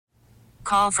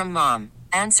Call from mom.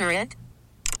 Answer it.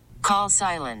 Call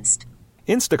silenced.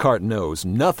 Instacart knows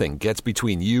nothing gets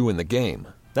between you and the game.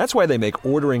 That's why they make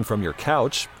ordering from your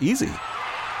couch easy.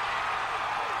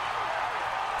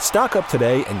 Stock up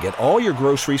today and get all your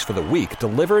groceries for the week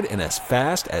delivered in as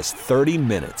fast as 30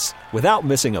 minutes without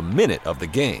missing a minute of the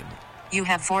game. You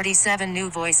have 47 new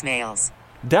voicemails.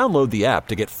 Download the app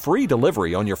to get free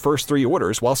delivery on your first 3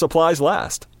 orders while supplies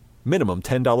last. Minimum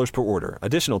 $10 per order.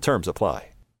 Additional terms apply.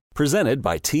 Presented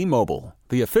by T-Mobile,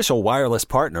 the official wireless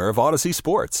partner of Odyssey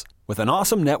Sports. With an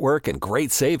awesome network and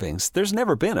great savings, there's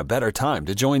never been a better time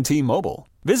to join T-Mobile.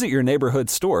 Visit your neighborhood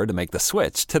store to make the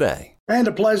switch today. And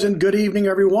a pleasant good evening,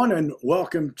 everyone, and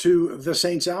welcome to the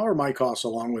Saints Hour. Mike Hoss,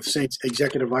 along with Saints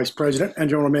Executive Vice President and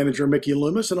General Manager Mickey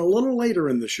Loomis. And a little later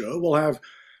in the show, we'll have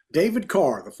David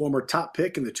Carr, the former top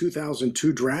pick in the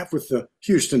 2002 draft with the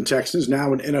Houston Texans,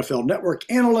 now an NFL Network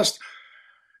analyst.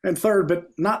 And third,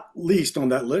 but not least on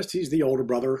that list, he's the older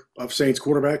brother of Saints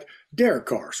quarterback Derek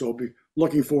Carr. So I'll be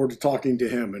looking forward to talking to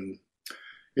him. And,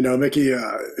 you know, Mickey,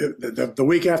 the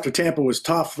week after Tampa was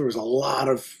tough. There was a lot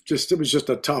of it was just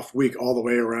a tough week all the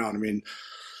way around. I mean,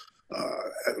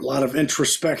 a lot of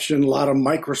introspection, a lot of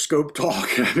microscope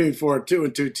talk, I mean, for a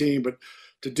 2-2 team. But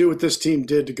to do what this team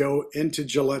did, to go into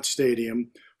Gillette Stadium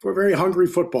for a very hungry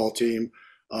football team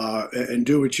and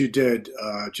do what you did,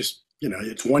 you know,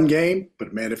 it's one game,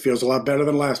 but, man, it feels a lot better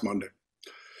than last Monday.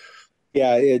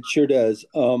 Yeah, it sure does.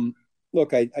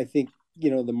 Look, I think, you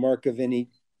know, the mark of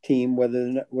any team,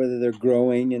 whether they're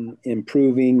growing and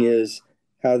improving, is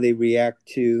how they react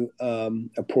to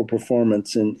a poor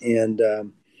performance. And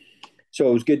so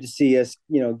it was good to see us,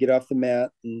 you know, get off the mat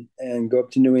and go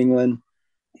up to New England.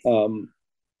 And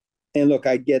look,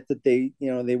 I get that they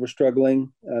were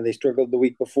struggling. They struggled the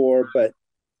week before, but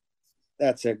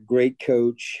that's a great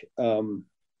coach.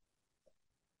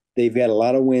 They've had a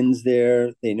lot of wins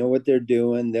there. They know what they're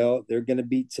doing. They're going to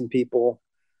beat some people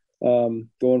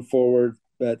going forward.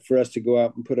 But for us to go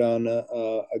out and put on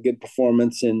a good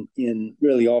performance in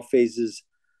really all phases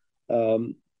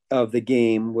of the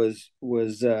game was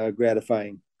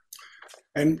gratifying.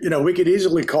 And, you know, we could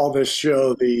easily call this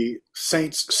show the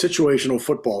Saints Situational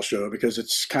Football Show because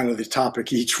it's kind of the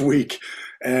topic each week.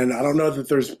 And I don't know that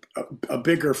there's a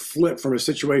bigger flip from a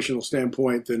situational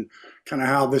standpoint than kind of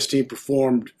how this team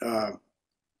performed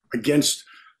against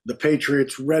the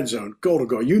Patriots. Red zone, goal to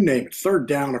go, you name it, third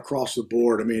down across the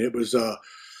board. I mean, it was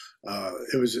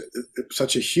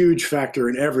such a huge factor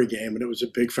in every game, and it was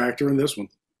a big factor in this one.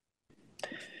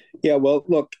 Yeah, well,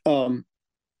 look,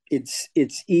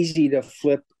 it's easy to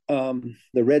flip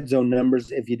the red zone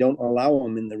numbers if you don't allow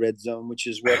them in the red zone, which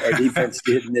is what our defense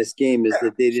did in this game, is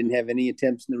that they didn't have any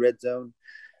attempts in the red zone.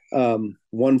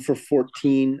 1 for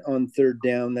 14 on third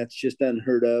down. That's just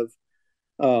unheard of.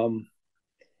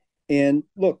 And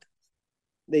look,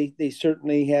 they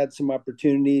certainly had some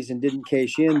opportunities and didn't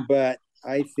cash in, but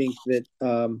I think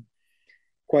that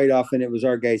quite often it was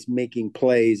our guys making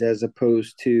plays as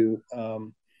opposed to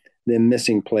them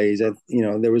missing plays. You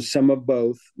know, there was some of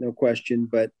both, no question,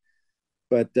 but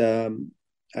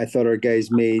I thought our guys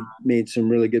made some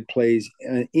really good plays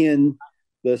in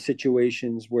the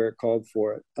situations where it called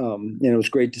for it. And it was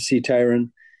great to see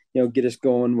Tyron, you know, get us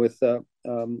going with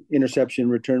interception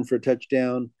return for a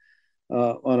touchdown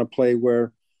on a play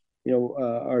where, you know,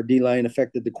 our D-line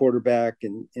affected the quarterback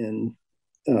and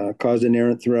caused an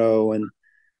errant throw. And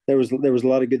there was a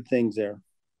lot of good things there.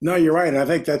 No, you're right. And I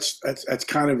think that's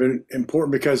kind of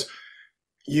important because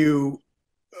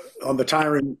on the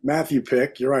Tyrann Mathieu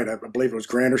pick, you're right. I believe it was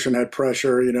Granderson had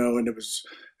pressure, you know, and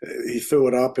he threw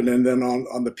it up. And then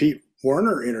on the Pete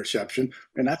Werner interception,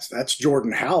 and that's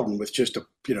Jordan Howden with just a,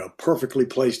 you know, perfectly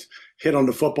placed hit on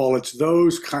the football. It's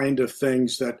those kind of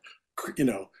things that, you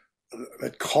know,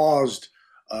 that caused,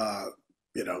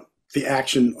 you know, the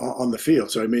action on the field.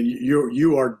 So, I mean,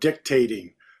 you are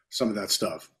dictating some of that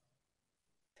stuff.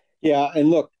 Yeah, and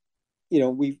look, you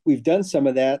know, we've done some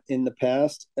of that in the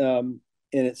past, and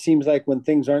it seems like when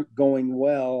things aren't going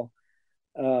well,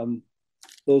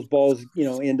 those balls, you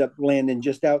know, end up landing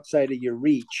just outside of your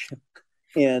reach,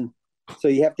 and so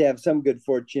you have to have some good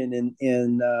fortune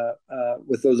in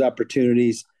with those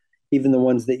opportunities, even the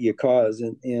ones that you cause,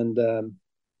 and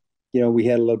you know, we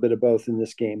had a little bit of both in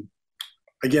this game.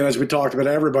 Again, as we talked about,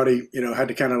 everybody, you know, had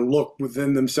to kind of look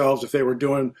within themselves if they were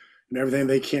doing and everything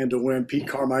they can to win. Pete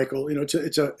Carmichael, you know,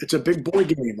 it's a big boy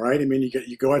game, right? I mean,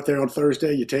 you go out there on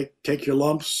Thursday, you take your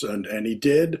lumps, and he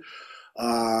did.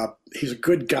 He's a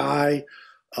good guy.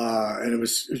 And it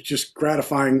was just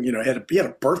gratifying. He had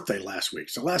a birthday last week.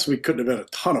 So last week couldn't have been a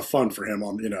ton of fun for him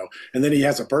and then he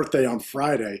has a birthday on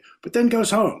Friday, but then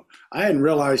goes home. I hadn't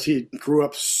realized he grew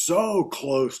up so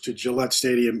close to Gillette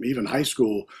Stadium, even high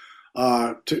school,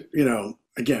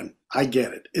 again, I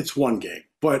get it. It's one game,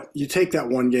 but you take that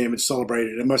one game and celebrate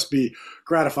it. It must be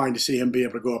gratifying to see him be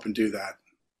able to go up and do that.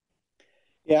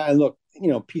 Yeah. And look,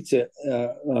 Pizza,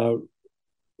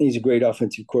 he's a great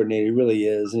offensive coordinator. He really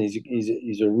is. And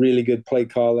he's a really good play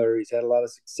caller. He's had a lot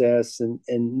of success.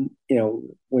 And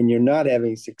when you're not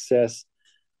having success,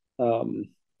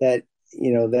 that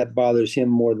bothers him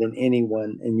more than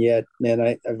anyone. And yet, man,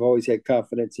 I've always had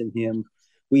confidence in him.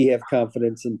 We have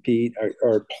confidence in Pete.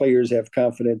 Our players have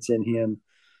confidence in him.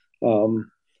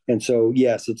 And so,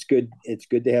 yes, it's good. It's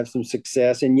good to have some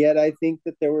success. And yet I think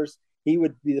that he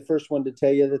would be the first one to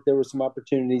tell you that there were some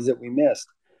opportunities that we missed.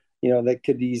 That we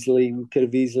could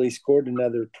have easily scored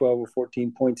another 12 or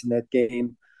 14 points in that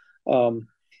game,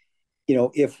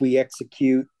 if we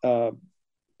execute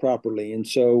properly. And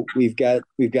so we've got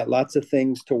lots of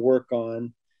things to work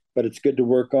on, but it's good to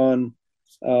work on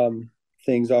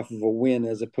things off of a win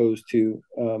as opposed to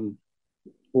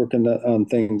working on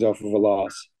things off of a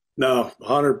loss. No,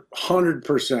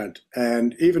 100%.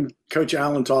 And even Coach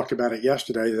Allen talked about it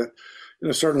yesterday that,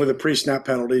 certainly the pre-snap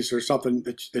penalties are something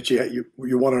that you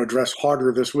want to address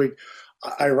harder this week.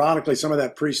 Ironically, some of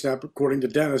that pre-snap, according to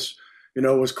Dennis,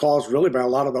 was caused really by a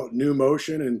lot of the new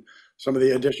motion and some of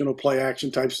the additional play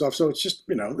action type stuff. So it's just,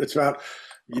 it's about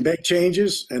you make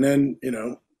changes and then,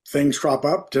 things crop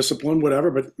up, discipline,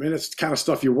 whatever. But it's the kind of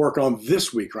stuff you work on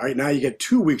this week, right? Now you get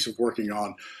 2 weeks of working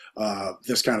on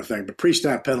this kind of thing. But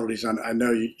pre-snap penalties, I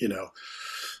know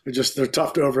they're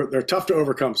tough to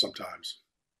overcome sometimes.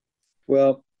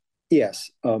 Well, yes.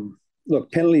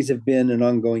 Look, penalties have been an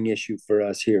ongoing issue for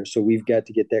us here, so we've got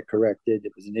to get that corrected.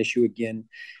 It was an issue again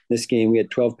this game. We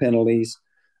had 12 penalties,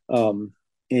 and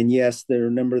yes, there are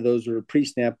a number of those were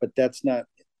pre-snap, but that's not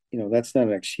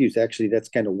an excuse. Actually, that's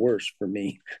kind of worse for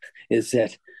me. Is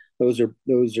that those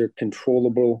are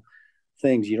controllable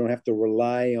things. You don't have to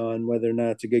rely on whether or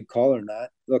not it's a good call or not.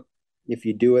 Look, if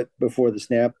you do it before the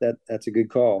snap, that's a good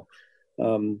call.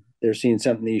 They're seeing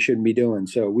something that you shouldn't be doing.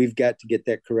 So we've got to get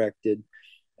that corrected.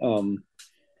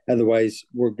 Otherwise,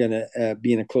 we're going to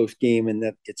be in a close game, and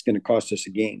that it's going to cost us a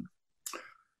game.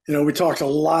 We talked a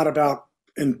lot about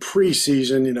in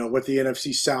preseason, what the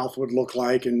NFC South would look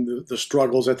like and the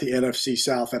struggles that the NFC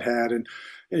South had. And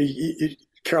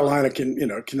Carolina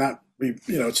cannot be,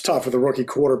 it's tough with a rookie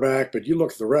quarterback, but you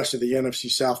look at the rest of the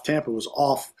NFC South. Tampa was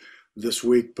off this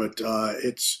week, but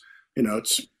it's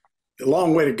a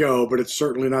long way to go, but it's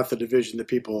certainly not the division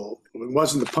that it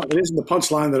isn't the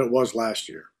punchline that it was last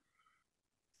year.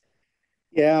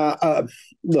 Yeah.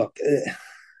 Look,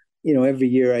 every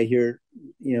year I hear,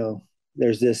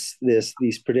 there's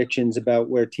these predictions about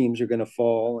where teams are going to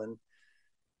fall. And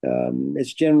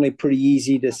it's generally pretty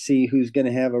easy to see who's going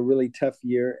to have a really tough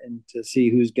year and to see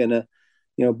who's going to,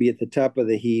 be at the top of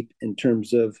the heap in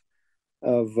terms of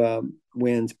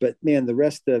wins. But man, the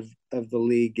rest of the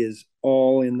league is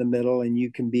all in the middle, and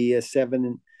you can be a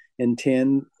 7-10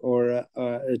 or a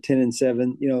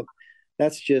 10-7.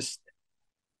 That's just,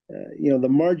 the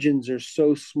margins are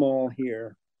so small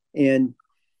here, and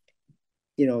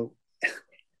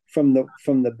from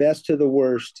the best to the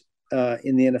worst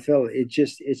in the NFL,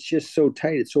 it's just so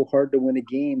tight. It's so hard to win a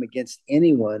game against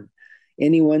anyone.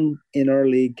 Anyone in our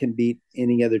league can beat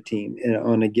any other team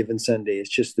on a given Sunday. It's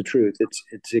just the truth.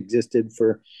 It's existed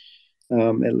for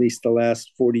at least the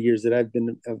last 40 years that I've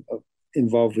been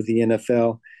involved with the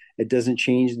NFL. It doesn't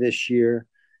change this year.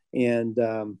 And,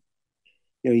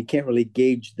 you can't really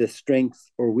gauge the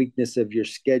strength or weakness of your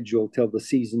schedule till the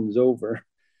season's over.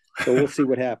 So we'll see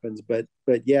what happens. But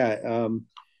yeah,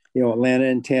 Atlanta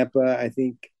and Tampa, I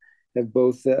think, have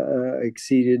both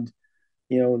exceeded,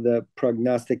 the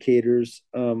prognosticators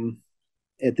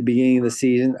at the beginning of the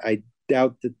season. I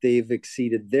doubt that they've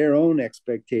exceeded their own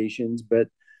expectations, but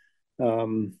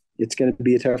it's going to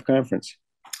be a tough conference.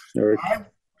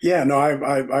 Yeah, no,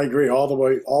 I agree all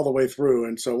the way through.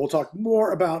 And so we'll talk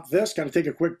more about this. Got to take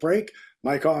a quick break.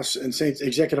 Mike Haas and Saints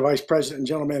Executive Vice President and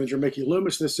General Manager Mickey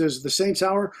Loomis. This is the Saints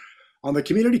Hour on the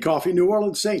Community Coffee New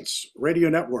Orleans Saints Radio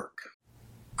Network.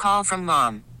 Call from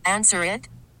mom. Answer it.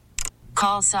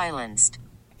 Call silenced.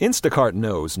 Instacart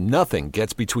knows nothing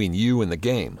gets between you and the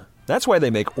game. That's why they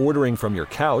make ordering from your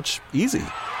couch easy.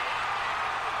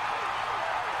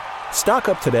 Stock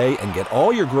up today and get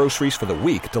all your groceries for the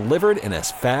week delivered in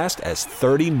as fast as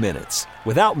 30 minutes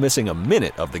without missing a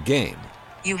minute of the game.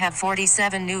 You have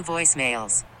 47 new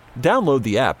voicemails. Download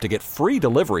the app to get free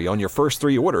delivery on your first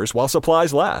 3 orders while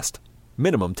supplies last.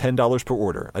 Minimum $10 per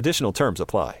order. Additional terms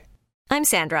apply. I'm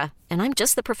Sandra, and I'm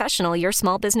just the professional your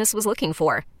small business was looking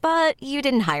for. But you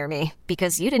didn't hire me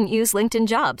because you didn't use LinkedIn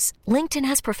Jobs. LinkedIn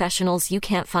has professionals you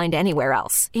can't find anywhere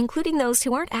else, including those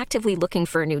who aren't actively looking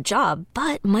for a new job,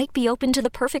 but might be open to the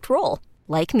perfect role,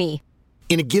 like me.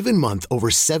 In a given month, over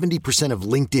 70% of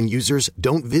LinkedIn users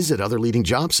don't visit other leading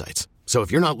job sites. So if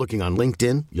you're not looking on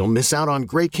LinkedIn, you'll miss out on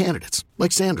great candidates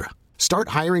like Sandra. Start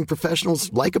hiring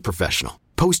professionals like a professional.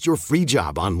 Post your free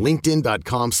job on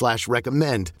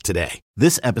linkedin.com/recommend today.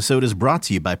 This episode is brought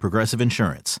to you by Progressive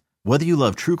Insurance. Whether you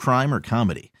love true crime or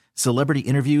comedy, celebrity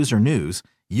interviews or news,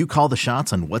 you call the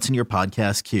shots on what's in your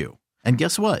podcast queue. And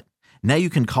guess what? Now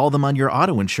you can call them on your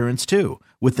auto insurance too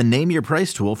with the Name Your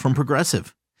Price tool from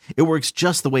Progressive. It works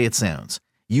just the way it sounds.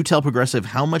 You tell Progressive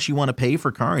how much you want to pay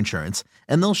for car insurance,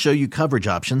 and they'll show you coverage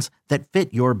options that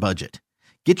fit your budget.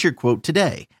 Get your quote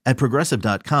today at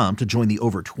Progressive.com to join the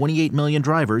over 28 million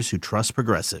drivers who trust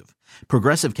Progressive.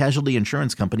 Progressive Casualty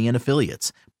Insurance Company and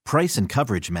Affiliates. Price and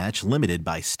coverage match limited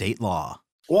by state law.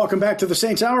 Welcome back to the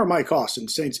Saints Hour. Mike Colston,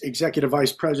 Saints Executive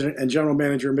Vice President and General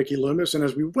Manager Mickey Loomis. And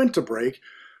as we went to break,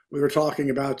 we were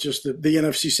talking about just the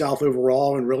NFC South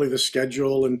overall and really the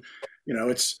schedule. And, you know,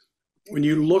 it's when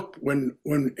you look when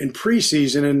in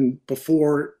preseason and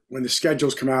before when the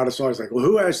schedules come out, it's always like, well,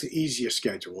 who has the easiest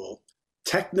schedule? Well,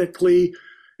 technically,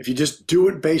 if you just do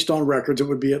it based on records, it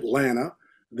would be Atlanta,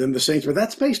 then the Saints. But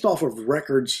that's based off of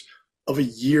records of a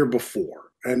year before.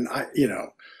 And I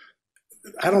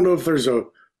don't know if there's a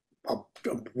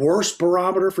worse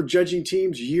barometer for judging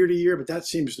teams year to year, but that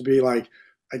seems to be like,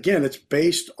 again, it's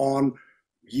based on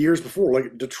years before.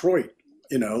 Like Detroit,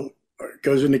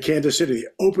 goes into Kansas City the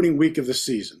opening week of the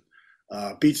season,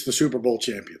 beats the Super Bowl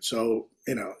champion. So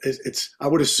it's I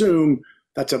would assume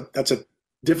that's a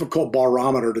difficult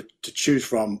barometer to choose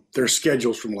from their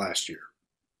schedules from last year.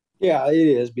 Yeah, it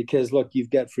is, because look,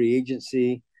 you've got free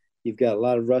agency, you've got a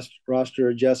lot of roster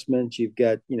adjustments, you've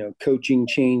got coaching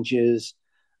changes.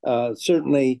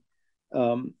 Certainly,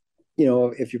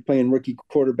 if you're playing rookie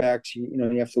quarterbacks,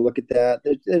 you have to look at that.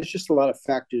 There's just a lot of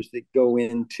factors that go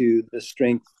into the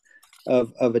strength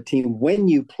of a team. When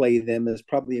you play them is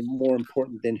probably more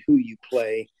important than who you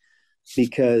play.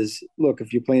 Because, look,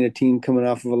 if you're playing a team coming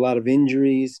off of a lot of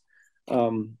injuries,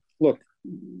 look,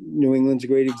 New England's a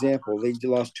great example. They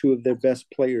lost two of their best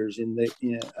players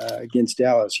against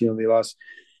Dallas. They lost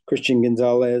Christian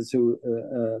Gonzalez, who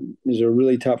is a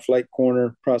really top flight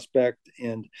corner prospect,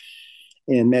 and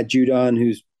Matt Judon,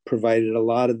 who's provided a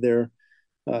lot of their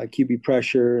QB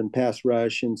pressure and pass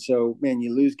rush. And so, man,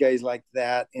 you lose guys like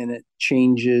that, and it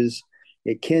can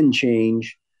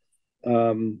change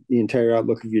the entire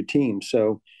outlook of your team.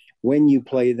 So when you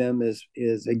play them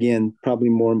is again probably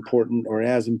more important, or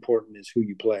as important as who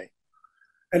you play.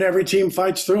 And every team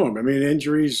fights through them. I mean,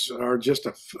 injuries are just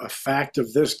a fact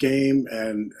of this game.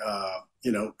 And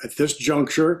at this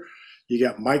juncture, you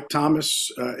got Mike Thomas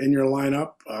in your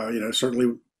lineup.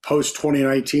 Certainly post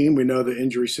 2019, we know the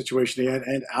injury situation he had,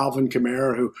 and Alvin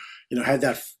Kamara, who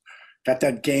got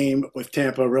that game with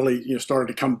Tampa, really, started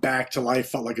to come back to life,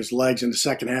 felt like his legs in the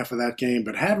second half of that game.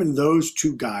 But having those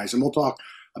two guys, and we'll talk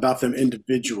about them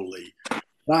individually.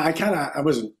 I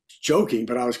wasn't joking,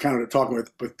 but I was kind of talking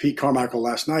with Pete Carmichael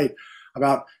last night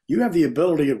about, you have the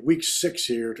ability at week 6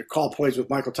 here to call plays with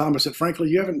Michael Thomas that, frankly,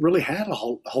 you haven't really had a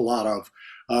whole lot of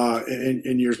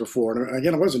in years before. And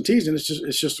again, I wasn't teasing.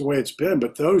 It's just the way it's been.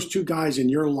 But those two guys in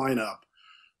your lineup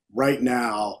right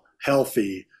now,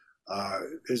 healthy,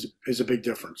 is a big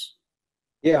difference.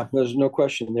 Yeah, there's no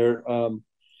question. They're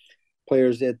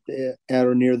players at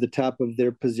or near the top of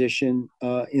their position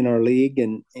in our league,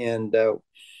 and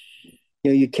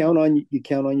you count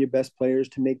on your best players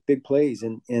to make big plays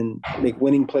and make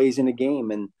winning plays in a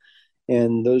game,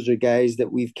 and those are guys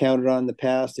that we've counted on in the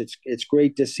past. It's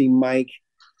great to see Mike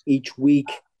each week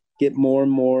get more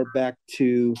and more back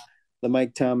to the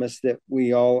Mike Thomas that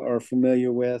we all are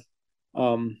familiar with.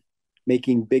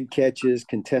 Making big catches,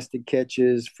 contested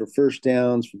catches for first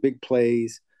downs, for big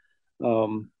plays,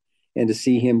 and to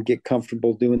see him get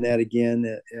comfortable doing that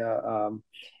again.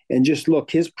 And just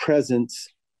look, his presence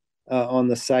on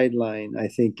the sideline, I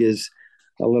think, is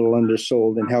a little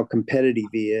undersold, and how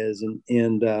competitive he is.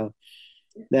 And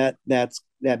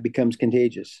that becomes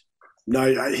contagious.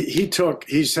 No,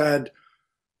 he's had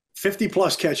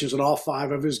 50-plus catches in all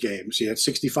 5 of his games. He had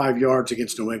 65 yards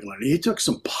against New England. He took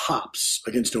some pops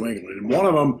against New England. And one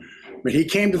of them, he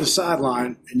came to the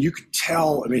sideline, and you could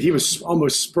tell, he was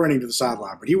almost sprinting to the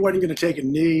sideline. But he wasn't going to take a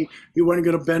knee. He wasn't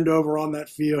going to bend over on that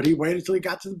field. He waited until he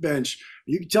got to the bench.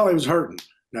 You could tell he was hurting.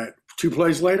 Now, 2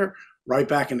 plays later, right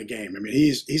back in the game.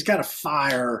 He's got a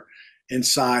fire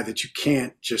inside that you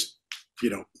can't just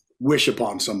wish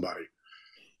upon somebody.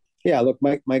 Yeah, look,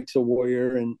 Mike's a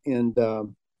warrior, and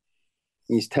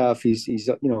he's tough. He's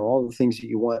all the things that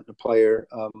you want in a player.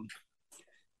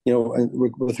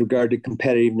 With regard to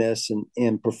competitiveness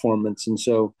and performance, and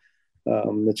so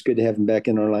it's good to have him back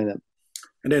in our lineup.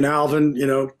 And then Alvin,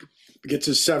 gets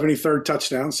his 73rd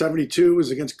touchdown. 72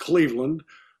 is against Cleveland,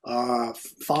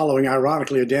 following,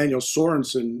 ironically, a Daniel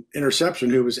Sorensen interception,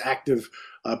 who was active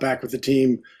back with the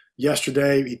team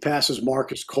yesterday. He passes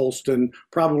Marcus Colston.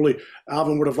 Probably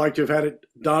Alvin would have liked to have had it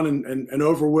done and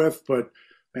over with, but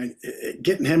man,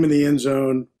 getting him in the end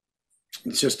zone,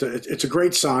 it's a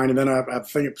great sign. And then I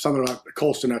think something about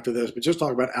Colston after this, but just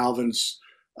talk about Alvin's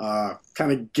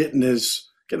kind of getting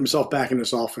himself back in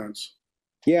this offense.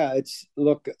 Yeah, I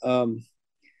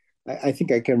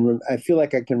think I feel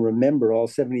like I can remember all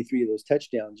 73 of those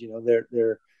touchdowns.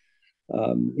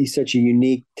 He's such a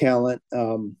unique talent.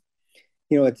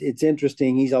 It's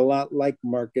interesting. He's a lot like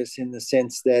Marcus in the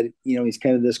sense that, he's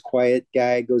kind of this quiet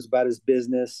guy, goes about his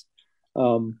business.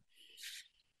 I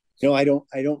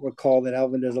don't recall that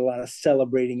Alvin does a lot of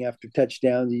celebrating after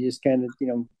touchdowns. He just kind of,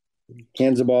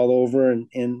 hands the ball over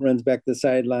and runs back to the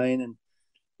sideline. And,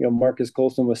 Marcus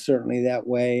Colston was certainly that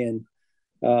way. And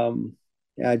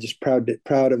just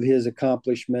proud of his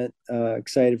accomplishment,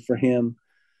 excited for him.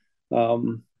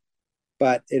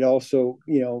 But it also,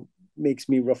 makes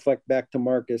me reflect back to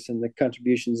Marcus and the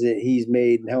contributions that he's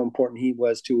made and how important he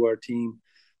was to our team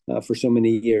for so many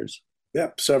years.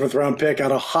 Yep, 7th round pick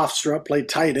out of Hofstra, played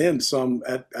tight end some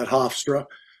at Hofstra.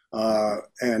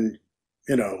 And,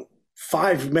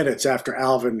 5 minutes after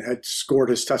Alvin had scored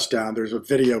his touchdown, there's a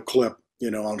video clip,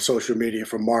 on social media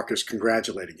from Marcus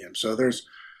congratulating him. So there's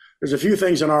a few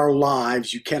things in our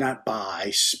lives you cannot buy: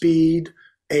 speed,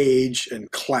 age, and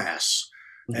class.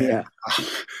 Yeah. And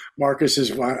Marcus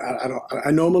is, I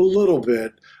know him a little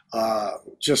bit,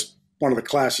 just one of the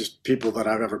classiest people that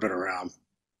I've ever been around.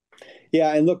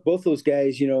 Yeah, and look, both those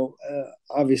guys,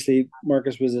 obviously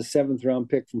Marcus was a 7th round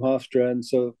pick from Hofstra, and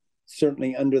so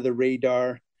certainly under the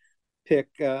radar pick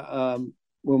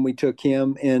when we took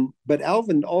him. But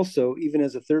Alvin also, even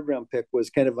as a 3rd round pick,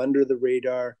 was kind of under the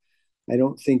radar. I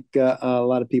don't think a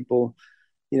lot of people,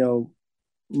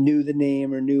 knew the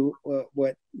name or knew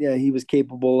what he was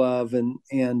capable of, and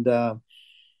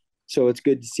so it's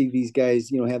good to see these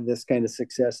guys, have this kind of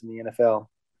success in the NFL.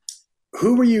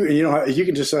 Who were you, and you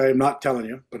can just say, I'm not telling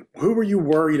you, but who were you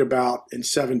worried about in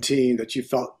 17 that you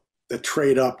felt the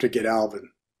trade up to get Alvin?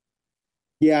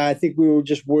 Yeah, I think we were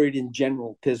just worried in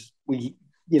general because we,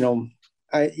 and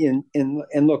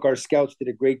look, our scouts did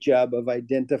a great job of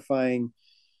identifying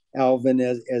Alvin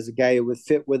as a guy who would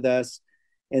fit with us.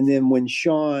 And then when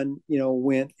Sean,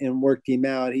 went and worked him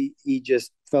out, he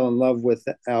just fell in love with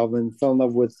Alvin, fell in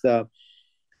love with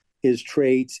his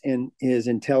traits and his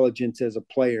intelligence as a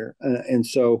player. And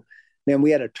so, man, we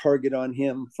had a target on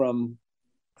him from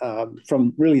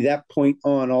really that point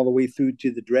on all the way through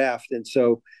to the draft. And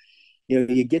so,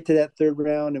 you get to that 3rd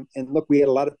round and look, we had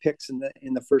a lot of picks in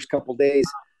the first couple of days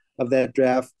of that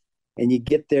draft. And you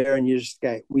get there and you're just,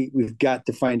 we've got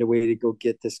to find a way to go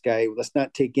get this guy. Let's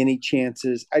not take any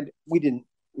chances. We didn't,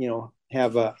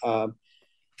 have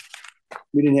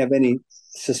we didn't have any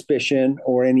suspicion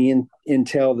or any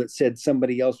intel that said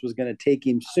somebody else was going to take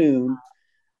him soon,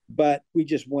 but we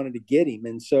just wanted to get him.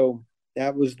 And so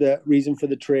that was the reason for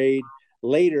the trade.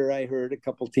 Later, I heard a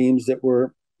couple teams that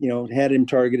were, had him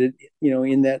targeted,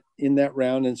 in that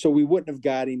round. And so we wouldn't have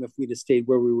got him if we'd have stayed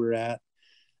where we were at.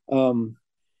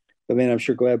 But man, I'm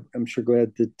sure glad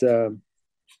that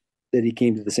he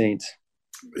came to the Saints.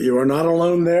 You are not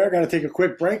alone there. Got to take a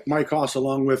quick break. Mike Haas,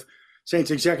 along with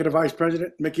Saints Executive Vice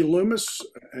President Mickey Loomis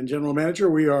and General Manager.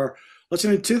 We are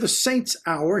listening to the Saints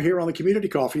Hour here on the Community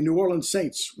Coffee New Orleans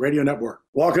Saints Radio Network.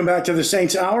 Welcome back to the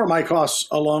Saints Hour. Mike Haas,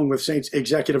 along with Saints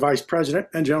Executive Vice President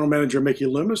and General Manager Mickey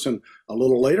Loomis. And a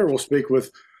little later, we'll speak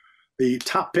with the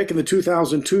top pick in the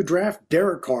 2002 draft,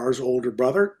 Derek Carr's older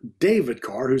brother, David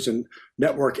Carr, who's a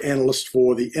network analyst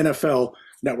for the NFL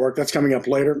Network. That's coming up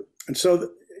later. And so,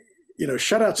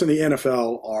 shutouts in the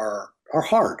NFL are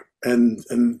hard, and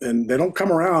they don't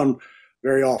come around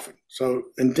very often. So,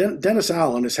 and Dennis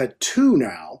Allen has had 2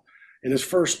 now in his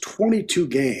first 22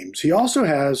 games. He also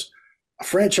has a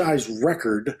franchise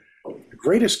record, the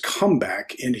greatest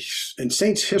comeback in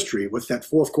Saints history with that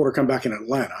 4th quarter comeback in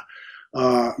Atlanta.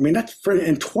 That's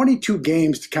in 22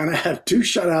 games to kind of have 2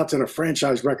 shutouts and a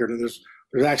franchise record. And there's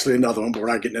actually another one, but we're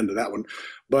not getting into that one.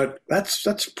 But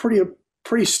that's pretty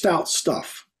stout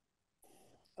stuff.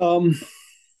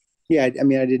 Yeah, I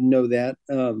didn't know that.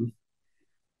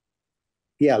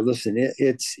 Yeah, listen,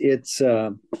 it's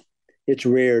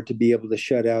rare to be able to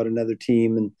shut out another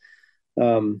team, and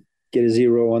get a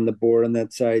 0 on the board on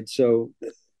that side. So,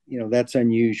 that's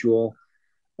unusual.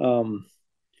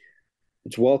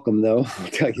 It's welcome, though. I'll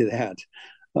tell you that.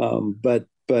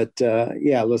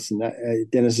 Yeah, listen,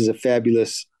 Dennis is I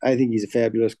think he's a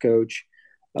fabulous coach.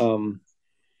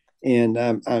 And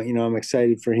I'm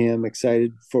excited for him,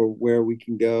 excited for where we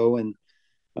can go, and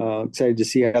excited to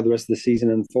see how the rest of the season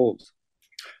unfolds.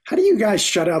 How do you guys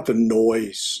shut out the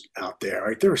noise out there?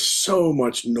 Right, there's so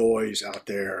much noise out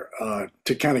there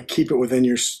to kind of keep it within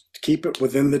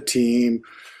the team.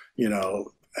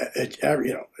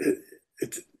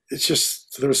 It's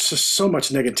just there's just so much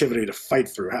negativity to fight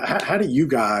through. How do you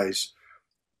guys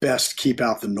best keep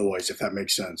out the noise, if that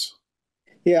makes sense?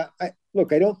 Yeah, I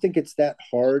don't think it's that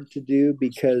hard to do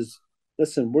because,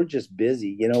 listen, we're just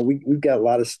busy. We've got a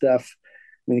lot of stuff.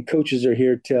 I mean, the coaches are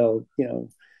here till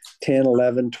 10,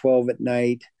 11, 12 at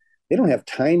night. They don't have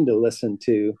time to listen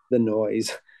to the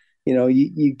noise.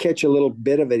 You catch a little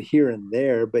bit of it here and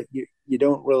there, but you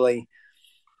don't really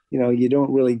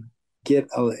get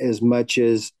as much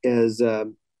as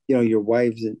your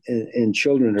wives and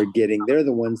children are getting. They're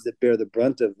the ones that bear the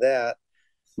brunt of that,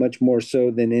 much more so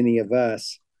than any of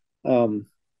us. And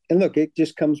look, it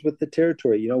just comes with the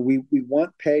territory. We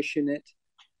want passionate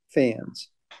fans.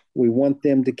 We want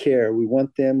them to care. We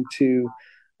want them to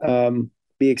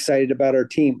be excited about our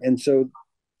team. And so,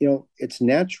 it's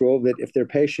natural that if they're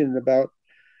passionate about,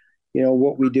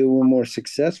 what we do when we're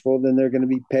successful, then they're going to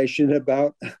be passionate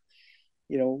about,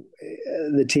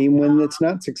 the team when it's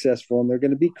not successful, and they're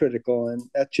going to be critical. And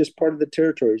that's just part of the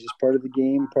territory. It's just part of the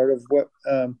game, part of what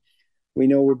we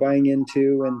know we're buying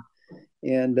into,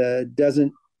 and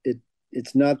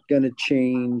it's not going to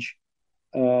change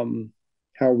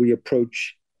how we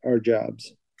approach our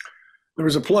jobs. There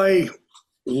was a play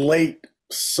late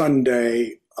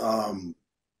Sunday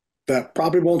that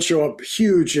probably won't show up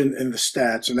huge in the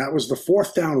stats, and that was the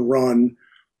fourth down run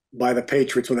by the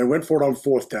Patriots when they went for it on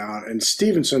fourth down, and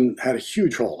Stevenson had a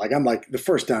huge hole. I'm like, the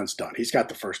first down's done. He's got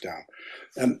the first down.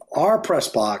 And our press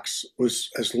box was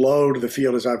as low to the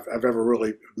field as I've ever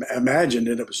really imagined,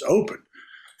 and it was open.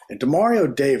 And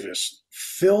Demario Davis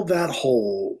filled that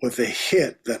hole with a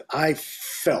hit that I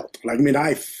felt.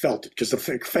 I felt it because the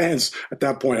fans at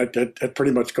that point had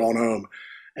pretty much gone home.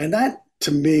 And that,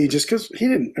 to me, just because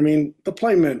the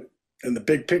play meant in the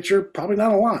big picture, probably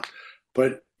not a lot.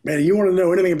 But, man, you want to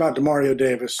know anything about Demario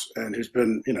Davis, and who's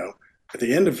been, at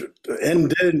the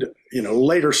end,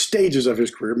 later stages of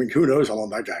his career. Who knows how long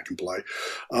that guy can play.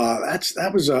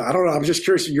 That was I don't know. I was just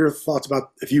curious of your thoughts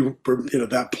about if you were,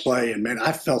 that play, and man,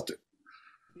 I felt it.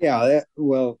 Yeah,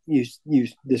 you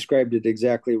described it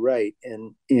exactly right,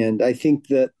 and I think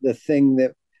that the thing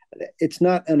that it's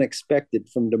not unexpected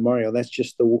from Demario. That's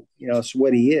just it's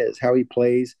what he is, how he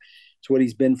plays. It's what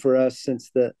he's been for us since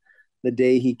the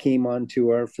day he came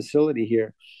onto our facility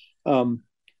here.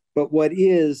 But what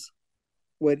is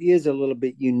a little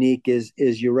bit unique is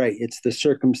you're right. It's the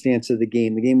circumstance of the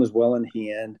game. The game was well in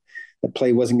hand. The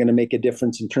play wasn't going to make a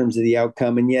difference in terms of the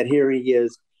outcome. And yet here he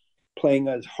is playing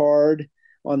as hard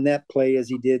on that play as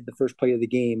he did the first play of the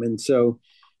game. And so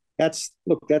that's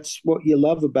what you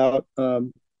love about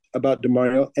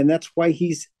Demario. And that's why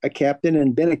he's a captain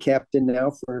and been a captain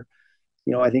now for,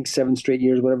 I think 7 straight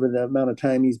years, whatever the amount of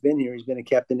time he's been here. He's been a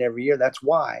captain every year. That's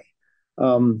why.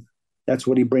 That's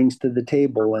what he brings to the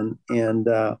table, and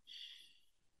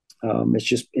it's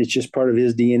just part of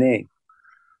his DNA.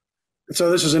 So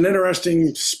this is an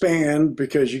interesting span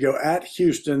because you go at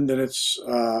Houston, then it's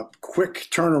quick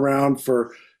turnaround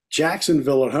for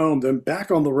Jacksonville at home, then back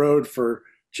on the road for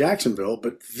Jacksonville.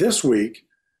 But this week,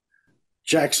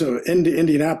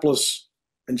 Indianapolis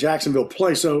and Jacksonville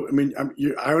play. So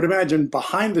I would imagine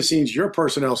behind the scenes, your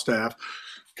personnel staff,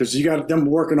 because you got them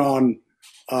working on,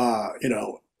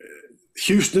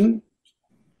 Houston,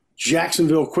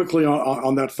 Jacksonville quickly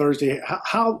on that Thursday.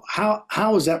 How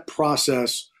is that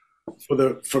process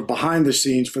for behind the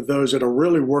scenes for those that are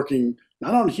really working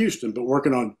not on Houston but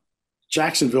working on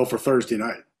Jacksonville for Thursday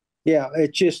night? Yeah,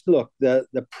 it just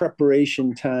the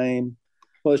preparation time.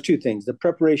 Well, there's two things. The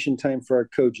preparation time for our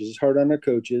coaches is hard on our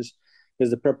coaches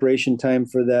because the preparation time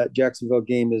for that Jacksonville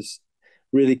game is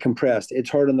really compressed.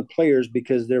 It's hard on the players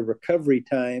because their recovery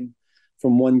time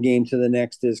from one game to the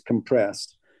next is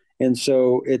compressed. And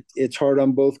so it's hard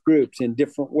on both groups in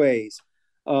different ways.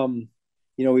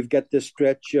 We've got this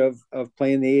stretch of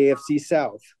playing the AFC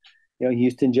South,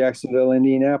 Houston, Jacksonville,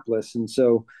 Indianapolis. And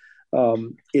so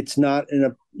it's not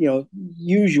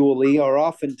usually or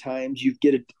oftentimes you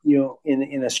get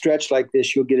in a stretch like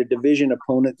this, you'll get a division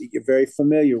opponent that you're very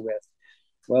familiar with.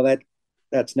 Well,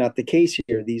 that's not the case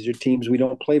here. These are teams we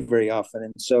don't play very often.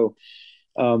 And so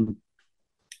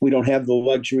we don't have the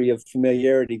luxury of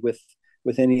familiarity with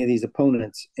any of these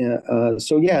opponents.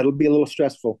 So yeah, it'll be a little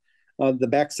stressful. The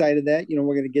backside of that,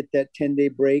 we're going to get that 10-day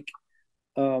break,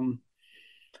 after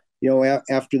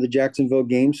the Jacksonville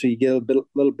game. So you get a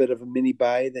little bit of a mini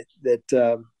bye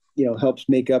that helps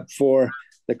make up for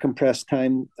the compressed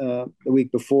time the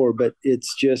week before. But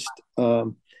it's just,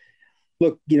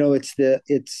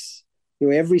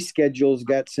 every schedule's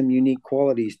got some unique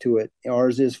qualities to it.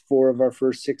 Ours is 4 of our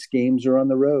first 6 games are on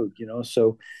the road,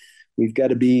 so we've got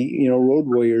to be, road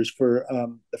warriors for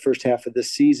the first half of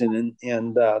this season,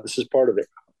 and this is part of it.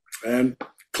 And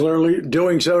clearly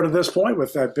doing so to this point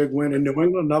with that big win in New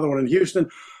England, another one in Houston.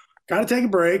 Got to take a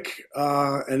break,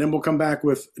 and then we'll come back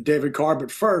with David Carr.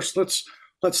 But first, let's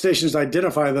let stations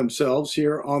identify themselves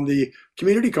here on the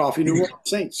Community Coffee New Orleans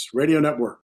Saints Radio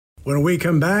Network. When we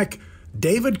come back,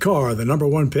 David Carr, the number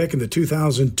 1 pick in the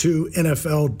 2002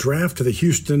 NFL Draft to the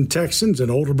Houston Texans, an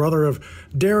older brother of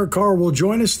Derek Carr, will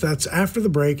join us. That's after the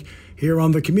break here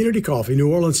on the Community Coffee New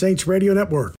Orleans Saints Radio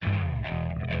Network.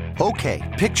 Okay,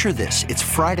 picture this. It's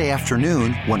Friday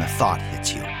afternoon when a thought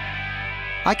hits you.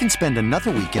 I can spend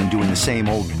another weekend doing the same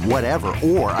old whatever,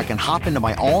 or I can hop into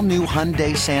my all-new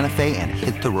Hyundai Santa Fe and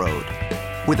hit the road.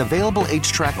 With available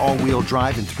H-Track all-wheel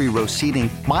drive and 3-row seating,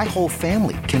 my whole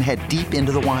family can head deep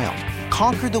into the wild.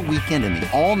 Conquer the weekend in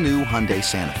the all-new Hyundai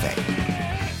Santa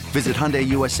Fe. Visit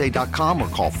HyundaiUSA.com or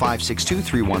call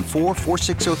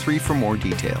 562-314-4603 for more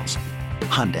details.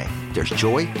 Hyundai, there's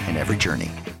joy in every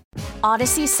journey.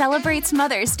 Odyssey celebrates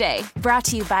Mother's Day, brought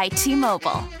to you by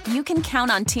T-Mobile. You can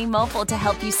count on T-Mobile to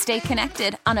help you stay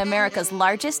connected on America's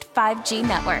largest 5G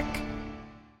network.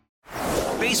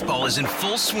 Baseball is in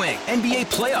full swing.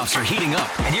 NBA playoffs are heating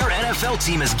up, and your NFL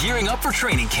team is gearing up for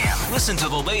training camp. Listen to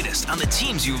the latest on the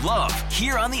teams you love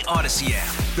here on the Odyssey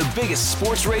app. The biggest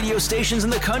sports radio stations in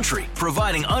the country,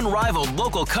 providing unrivaled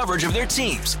local coverage of their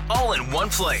teams, all in one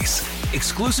place.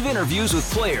 Exclusive interviews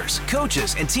with players,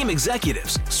 coaches, and team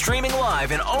executives, streaming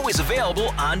live and always available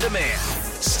on demand.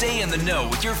 Stay in the know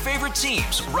with your favorite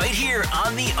teams right here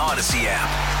on the Odyssey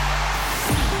app.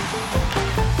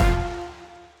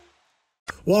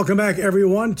 Welcome back,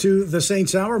 everyone, to the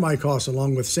Saints Hour. Mike Hoss,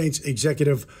 along with Saints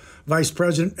Executive Vice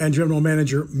President and General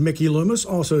Manager Mickey Loomis,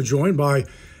 also joined by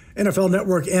NFL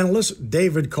Network analyst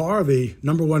David Carr, the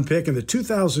number 1 pick in the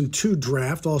 2002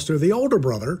 draft, also the older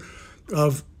brother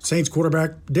of Saints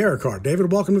quarterback Derek Carr.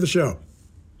 David, welcome to the show.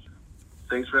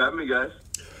 Thanks for having me, guys.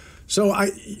 So,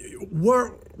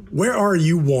 where are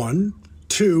you? 1,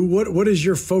 2. What is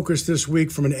your focus this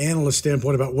week from an analyst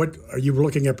standpoint about what are you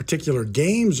looking at, particular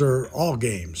games or all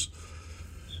games?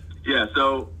 Yeah,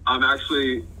 so I'm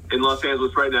actually in Los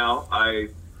Angeles right now. I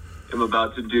am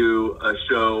about to do a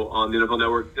show on the NFL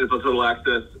Network, NFL Total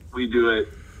Access. We do it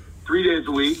 3 days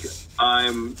a week.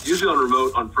 I'm usually on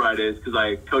remote on Fridays because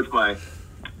I coach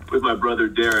with my brother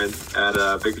Darren at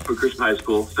Bakersfield Christian High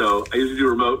School. So I usually do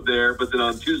remote there. But then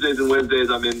on Tuesdays and Wednesdays,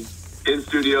 I'm in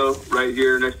studio right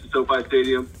here next to SoFi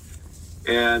Stadium.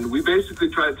 And we basically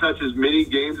try to touch as many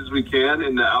games as we can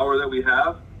in the hour that we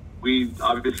have. We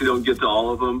obviously don't get to all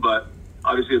of them, but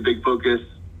obviously a big focus,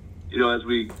 as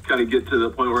we kind of get to the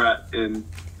point we're at in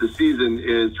the season,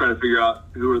 is trying to figure out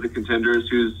who are the contenders,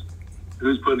 who's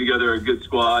putting together a good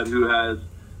squad, who has,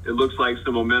 it looks like,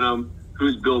 some momentum,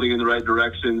 who's building in the right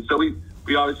direction. So we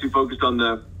obviously focused on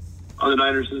the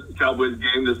Niners-Cowboys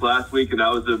game this last week, and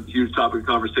that was a huge topic of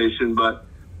conversation. But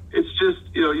it's just,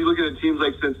 you look at teams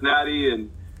like Cincinnati,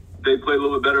 and they played a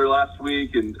little bit better last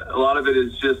week, and a lot of it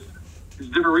is just it's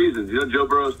different reasons. Joe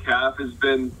Burrow's calf has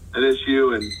been an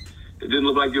issue, and it didn't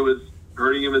look like it was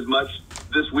hurting him as much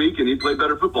this week, and he played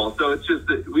better football. So it's just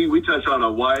that we touch on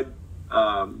a wide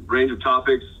range of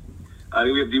topics. I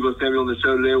think we have Deebo Samuel on the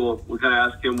show today. We'll kind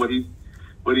of ask him what he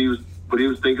was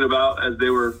thinking about as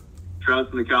they were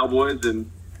trouncing the Cowboys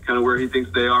and kind of where he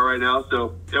thinks they are right now.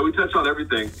 So, yeah, we touch on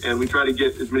everything, and we try to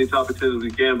get as many topics in as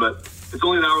we can, but it's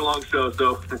only an hour-long show,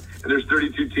 so and there's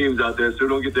 32 teams out there, so we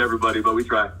don't get to everybody, but we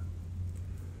try.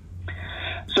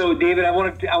 So, David, I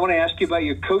want to ask you about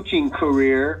your coaching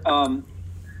career.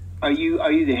 Are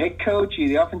you the head coach? Are you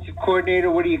the offensive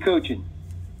coordinator? What are you coaching?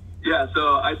 Yeah,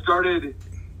 so I started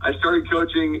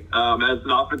coaching as an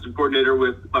offensive coordinator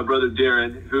with my brother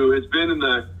Darren, who has been in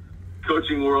the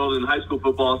coaching world in high school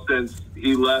football since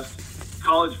he left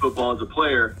college football as a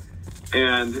player.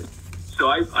 And so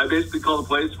I basically call the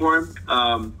plays for him.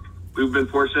 We've been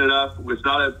fortunate enough. It's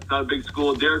not a big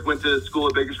school. Derek went to school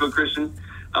at Bakersfield Christian.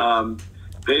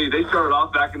 They started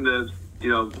off back in the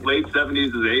late 70s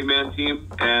as an 8-man team,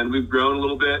 and we've grown a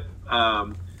little bit.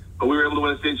 But we were able to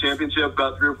win a state championship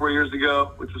about 3 or 4 years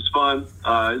ago, which was fun.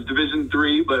 It was Division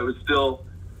III, but it was still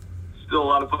still a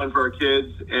lot of fun for our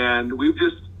kids. And we've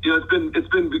just, it's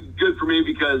been good for me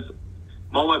because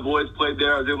all my boys played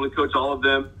there. I was able to coach all of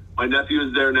them. My nephew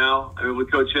is there now. I'm able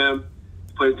to coach him.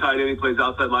 He plays tight end. He plays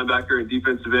outside linebacker and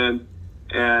defensive end.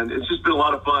 And it's just been a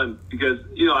lot of fun because,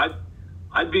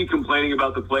 I'd be complaining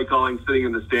about the play calling sitting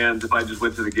in the stands if I just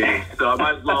went to the game. So I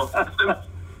might as well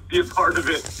be a part of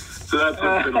it. So that's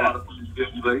what's been a lot of fun to do,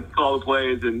 like call the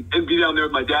plays and be down there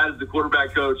with my dad as the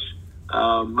quarterback coach,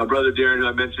 my brother Darren, who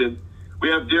I mentioned. We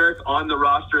have Derek on the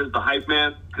roster as the hype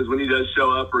man because when he does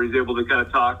show up or he's able to kind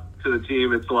of talk to the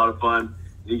team, it's a lot of fun.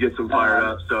 He gets them fired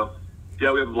up. So,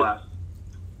 yeah, we have a blast.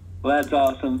 Well, that's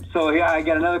awesome. So, yeah, I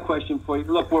got another question for you.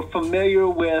 Look, we're familiar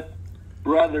with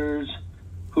brothers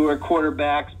who are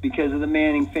quarterbacks because of the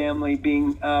Manning family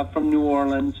being from New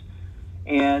Orleans.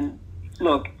 And,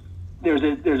 look, there's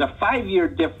a 5-year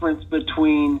difference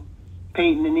between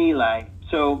Peyton and Eli.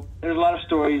 So there's a lot of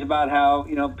stories about how,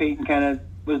 Peyton kind of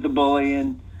was the bully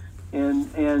and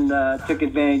took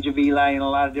advantage of Eli in a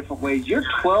lot of different ways. You're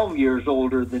 12 years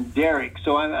older than Derek,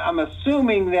 so I'm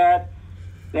assuming that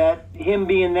him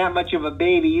being that much of a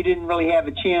baby, you didn't really have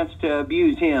a chance to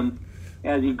abuse him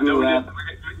as he grew up.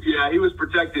 Yeah, he was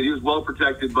protected. He was well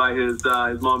protected by his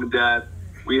mom and dad.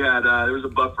 We had there was a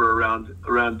buffer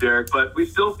around Derek, but we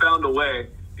still found a way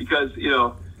because you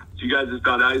guys just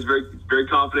found out he's a very very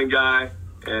confident guy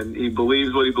and he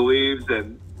believes what he believes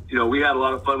and. We had a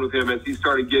lot of fun with him as he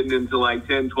started getting into like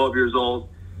 10, 12 years old.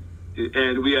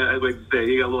 And I'd like to say,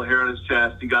 he got a little hair on his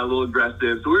chest. He got a little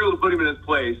aggressive. So we were able to put him in his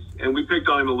place, and we picked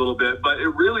on him a little bit. But it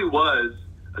really was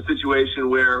a situation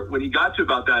where when he got to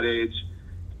about that age,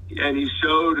 and he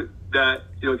showed that,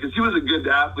 because he was a good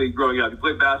athlete growing up. He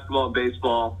played basketball and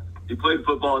baseball. He played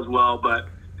football as well. But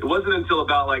it wasn't until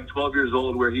about like 12 years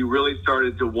old where he really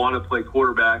started to want to play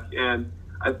quarterback. And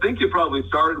I think it probably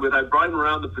started with I brought him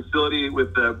around the facility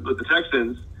with the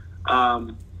Texans,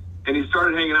 and he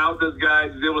started hanging out with those guys.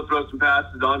 He was able to throw some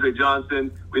passes to Andre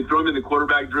Johnson. We'd throw him in the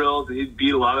quarterback drills, and he'd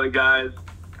beat a lot of the guys.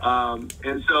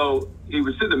 And so he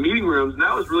would sit in the meeting rooms, and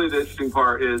that was really the interesting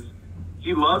part is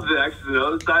he loved the X's and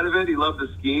O's side of it. He loved the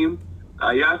scheme.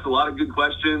 He asked a lot of good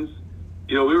questions.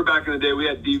 We were back in the day, we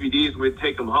had DVDs, and we'd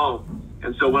take them home.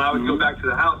 And so when I would go back to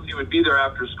the house, he would be there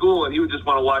after school, and he would just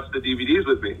want to watch the DVDs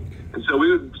with me. And so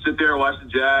we would sit there and watch the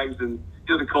Jags and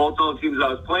the Colts, all the teams I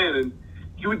was playing, and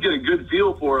he would get a good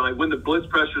feel for like when the blitz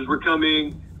pressures were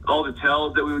coming, all the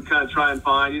tells that we would kind of try and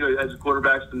find. As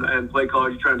quarterbacks and play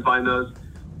callers, you try and find those.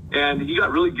 And he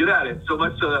got really good at it, so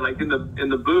much so that like in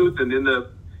the booth and in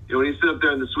the when he sit up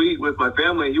there in the suite with my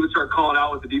family, he would start calling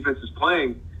out what the defense is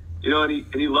playing, and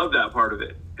he loved that part of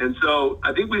it. And so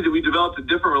I think we developed a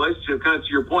different relationship, kind of to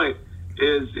your point,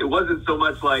 is it wasn't so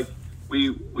much like we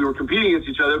were competing against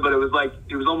each other, but it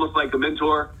was almost like a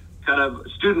mentor kind of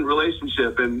student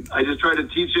relationship. And I just tried to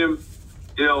teach him,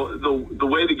 the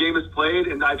way the game is played.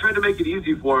 And I tried to make it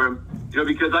easy for him,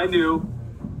 because I knew,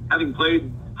 having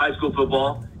played high school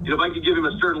football, if I could give him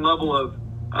a certain level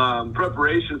of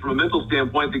preparation from a mental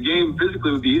standpoint, the game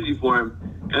physically would be easy for him.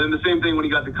 And then the same thing when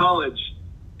he got to college,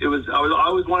 I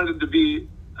always wanted him to be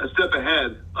a step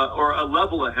ahead or a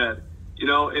level ahead,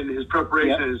 in his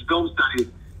preparation and his film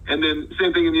study. And then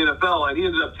same thing in the NFL. And he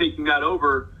ended up taking that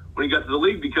over when he got to the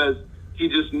league because he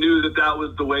just knew that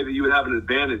was the way that you would have an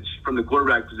advantage from the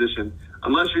quarterback position.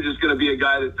 Unless you're just going to be a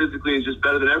guy that physically is just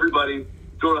better than everybody,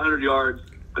 throw it 100 yards.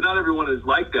 But not everyone is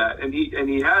like that. And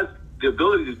he has the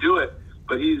ability to do it,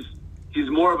 but he's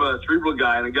more of a cerebral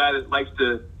guy and a guy that likes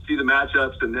to see the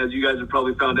matchups. And as you guys have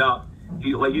probably found out,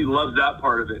 he loves that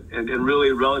part of it and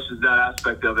really relishes that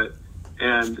aspect of it.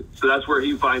 And so that's where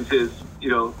he finds his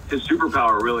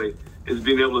superpower really is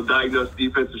being able to diagnose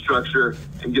defensive structure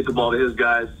and get the ball to his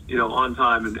guys, on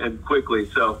time and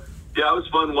quickly. So yeah, it was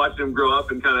fun watching him grow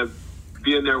up and kind of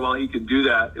being there while he could do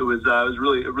that. It was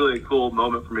really a cool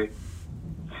moment for me.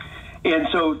 And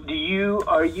so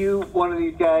are you one of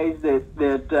these guys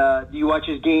that do you watch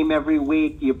his game every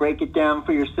week? Do you break it down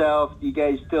for yourself? Do you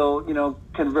guys still,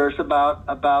 converse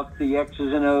about the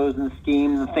X's and O's and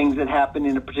scheme and the things that happen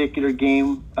in a particular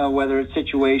game, whether it's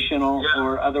situational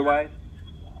or otherwise?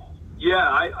 Yeah,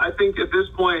 I think at this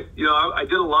point, I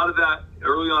did a lot of that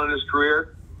early on in his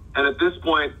career. And at this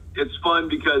point, it's fun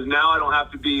because now I don't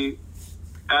have to be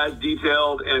as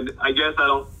detailed. And I guess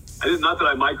not that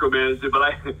I micromanaged it, but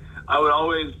I would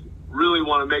always really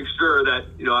want to make sure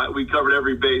that, we covered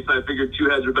every base. I figured two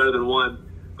heads are better than one.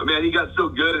 But, man, he got so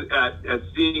good at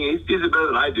seeing it. He sees it better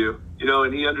than I do,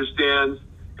 and he understands.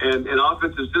 And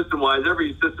offensive system-wise,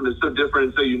 every system is so different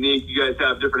and so unique. You guys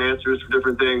have different answers for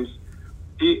different things.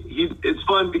 It's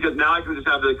fun because now I can just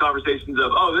have the conversations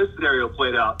of, this scenario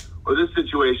played out or this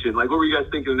situation. Like, what were you guys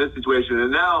thinking in this situation?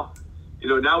 And now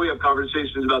now we have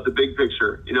conversations about the big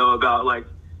picture, about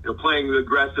playing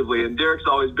aggressively. And Derek's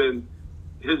always been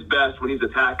his best when he's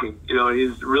attacking, and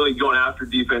he's really going after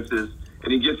defenses,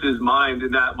 and he gets his mind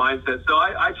in that mindset. So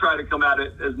I try to come at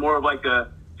it as more of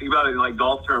think about it in like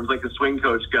golf terms, like a swing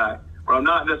coach guy, where I'm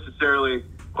not necessarily,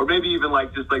 or maybe even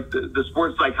the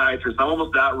sports psychiatrist. I'm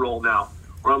almost that role now,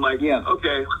 where I'm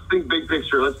okay, let's think big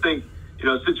picture. Let's think,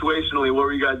 situationally, what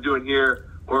were you guys doing here?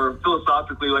 Or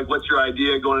philosophically, what's your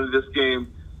idea going into this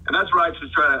game? And that's where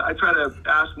I try to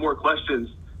ask more questions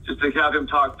just to have him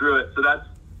talk through it. So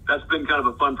that's been kind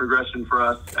of a fun progression for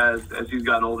us as he's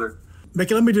gotten older.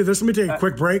 Mickey, let me do this. Let me take a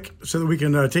quick break so that we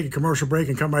can take a commercial break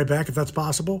and come right back if that's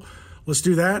possible. Let's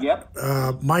do that.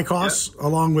 Yep. Mike Hoss,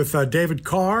 along with David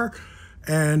Carr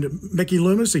and Mickey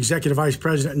Loomis, Executive Vice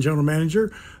President and General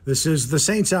Manager. This is the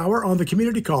Saints Hour on the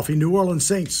Community Coffee New Orleans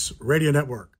Saints Radio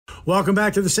Network. Welcome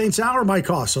back to the Saints Hour. Mike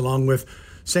Hoss, along with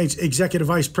Saints Executive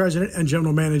Vice President and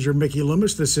General Manager Mickey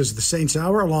Loomis. This is the Saints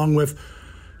Hour, along with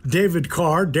David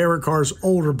Carr, Derek Carr's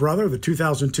older brother, the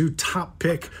 2002 top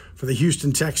pick for the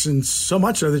Houston Texans. So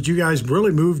much so that you guys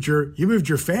really moved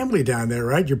your family down there,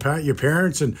 right? Your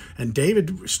parents and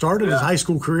David started his high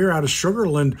school career out of Sugar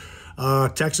Land,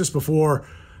 Texas. Before,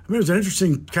 it was an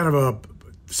interesting kind of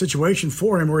a situation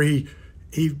for him where he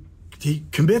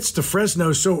commits to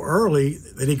Fresno so early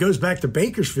that he goes back to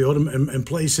Bakersfield and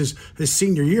plays his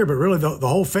senior year. But really, the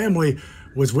whole family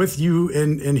was with you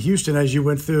in Houston as you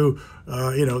went through,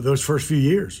 those first few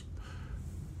years.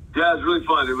 Yeah, it was really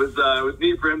fun. It was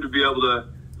neat for him to be able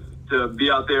to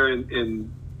be out there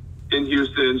in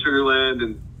Houston, in Sugar Land,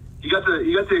 and he got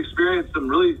to experience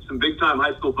some big time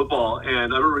high school football.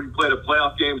 And I remember he played a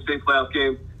state playoff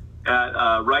game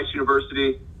at Rice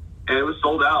University, and it was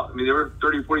sold out. I mean, there were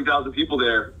 30,000, 40,000 people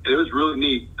there, and it was really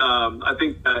neat. I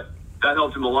think that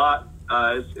helped him a lot.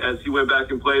 As he went back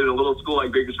and played at a little school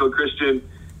like Bakersfield Christian,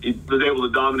 he was able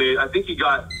to dominate. I think he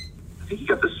got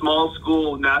the small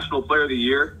school national player of the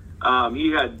year.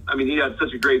 He had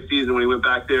such a great season when he went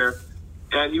back there,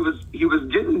 and he was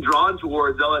getting drawn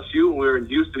towards LSU when we were in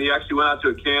Houston. He actually went out to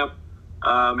a camp,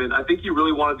 and I think he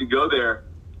really wanted to go there.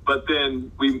 But then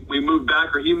we moved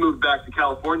back, or he moved back to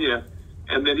California,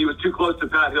 and then he was too close to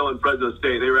Pat Hill and Fresno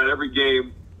State. They were at every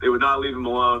game. They would not leave him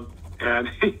alone, and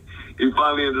he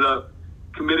finally ended up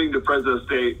committing to Fresno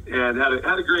State and had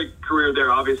a great career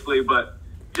there, obviously. But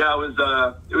yeah,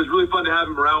 it was really fun to have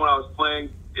him around when I was playing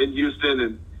in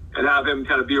Houston and have him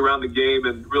kind of be around the game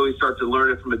and really start to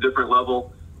learn it from a different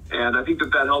level. And I think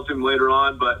that helped him later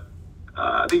on. But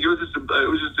I think it was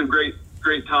just a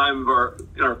great time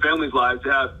in our family's lives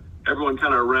to have everyone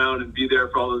kind of around and be there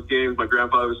for all those games. My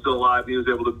grandfather was still alive, and he was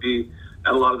able to be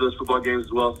at a lot of those football games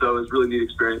as well. So it was a really neat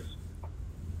experience.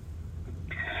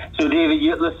 So, David,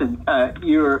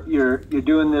 you're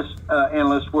doing this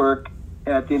analyst work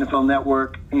at the NFL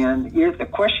Network, and the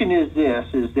question is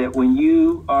that when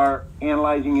you are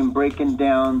analyzing and breaking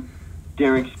down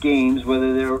Derek's games,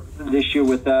 whether they're this year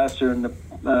with us or in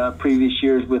the previous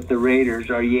years with the Raiders,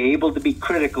 are you able to be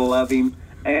critical of him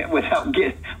without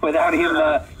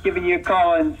him giving you a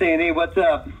call and saying, "Hey, what's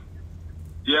up?"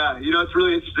 Yeah, it's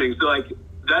really interesting. So,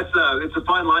 it's a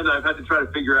fine line that I've had to try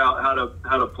to figure out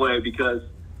how to play, because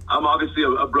I'm obviously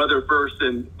a brother first,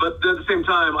 but at the same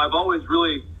time, I've always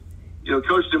really,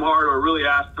 coached him hard or really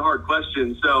asked hard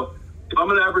questions. So if I'm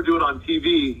going to ever do it on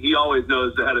TV, he always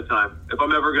knows ahead of time. If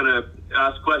I'm ever going to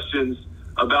ask questions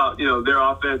about, their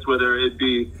offense, whether it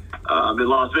be in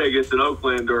Las Vegas, in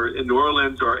Oakland, or in New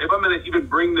Orleans, or if I'm going to even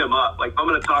bring them up, like if I'm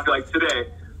going to talk like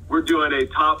today, we're doing a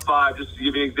top 5, just to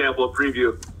give you an example, a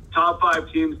preview, top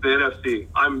 5 teams in the NFC.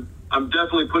 I'm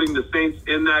definitely putting the Saints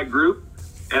in that group.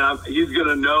 And he's going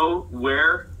to know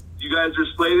where you guys are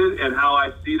slated and how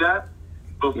I see that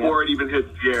before it even hits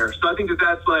the air. So I think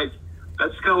that's kind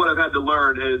of what I've had to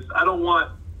learn is I don't want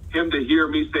him to hear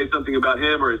me say something about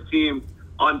him or his team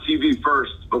on TV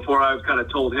first before I've kind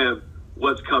of told him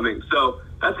what's coming. So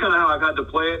that's kind of how I've had to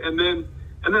play it. And then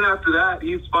after that,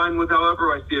 he's fine with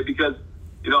however I see it, because,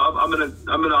 I'm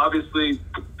gonna obviously,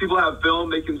 people have film,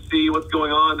 they can see what's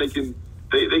going on, they can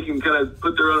kind of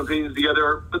put their own opinions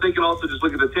together, but they can also just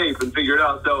look at the tape and figure it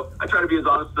out. So I try to be as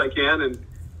honest as I can, and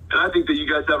I think that you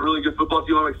guys have a really good football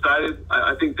team. I'm excited.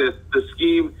 I think that the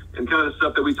scheme and kind of the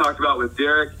stuff that we talked about with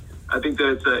Derek, I think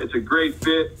that it's a great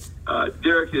fit.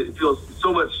 Derek feels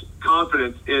so much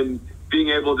confidence in being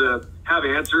able to have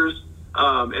answers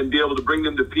and be able to bring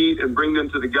them to Pete and bring them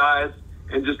to the guys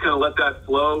and just kind of let that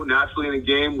flow naturally in a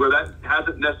game where that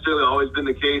hasn't necessarily always been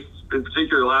the case, in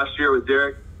particular last year with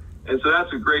Derek. And so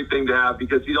that's a great thing to have,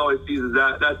 because he always sees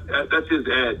that's his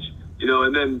edge,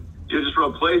 and then just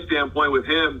from a play standpoint with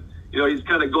him, he's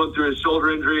kind of going through his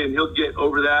shoulder injury, and he'll get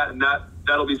over that, and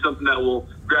that'll be something that will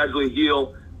gradually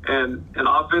heal. And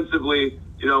offensively,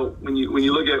 when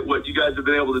you look at what you guys have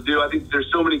been able to do, I think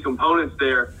there's so many components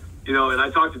there. And I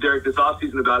talked to Derek this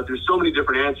offseason about it. There's so many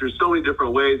different answers, so many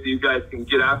different ways that you guys can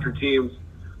get after teams.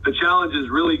 The challenge is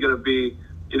really going to be,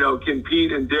 can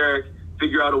Pete and Derek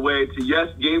figure out a way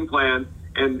to, game plan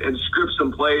and script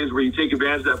some plays where you take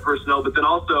advantage of that personnel, but then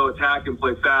also attack and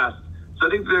play fast. So I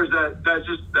think there's that's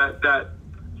just that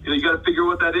you got to figure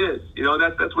what that is.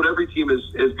 That's what every team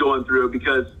is going through,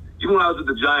 because even when I was with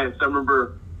the Giants, I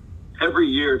remember every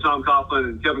year Tom Coughlin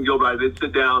and Kevin Gilbride, they'd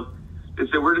sit down and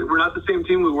say, we're not the same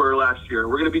team we were last year.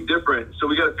 We're going to be different. So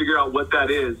we got to figure out what that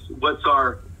is. What's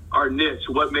our niche?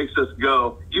 What makes us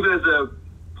go? Even as a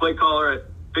play caller at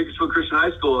Bakersfield Christian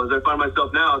High School, as I find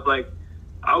myself now, it's like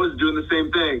I was doing the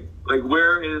same thing. Like,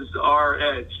 where is our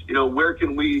edge? Where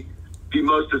can we be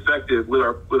most effective with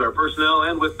our personnel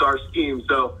and with our scheme?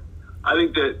 So I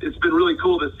think that it's been really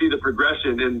cool to see the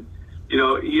progression. And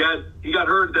he got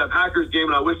hurt at that Packers game,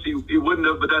 and I wish he wouldn't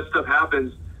have, but that stuff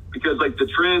happens because, like, the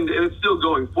trend, and it's still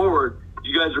going forward,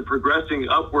 you guys are progressing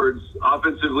upwards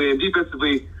offensively and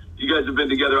defensively. You guys have been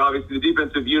together. Obviously, the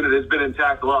defensive unit has been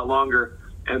intact a lot longer,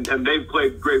 and they've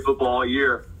played great football all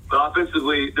year. But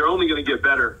offensively, they're only going to get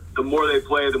better. The more they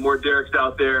play, the more Derek's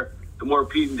out there, the more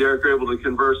Pete and Derek are able to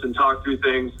converse and talk through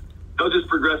things. They'll just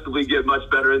progressively get much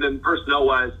better. And then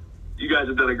personnel-wise, you guys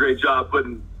have done a great job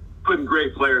putting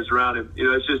great players around him.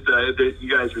 It's just you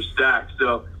guys are stacked.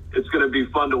 So it's going to be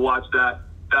fun to watch that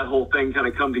whole thing kind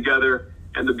of come together.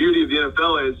 And the beauty of the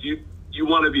NFL is you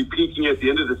want to be peaking at the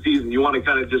end of the season. You want to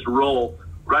kind of just roll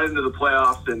right into the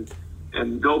playoffs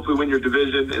and hopefully win your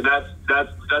division. And that's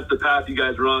the path you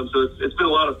guys are on. So it's been a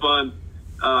lot of fun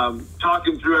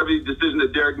talking through every decision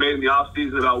that Derek made in the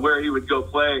offseason about where he would go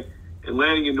play and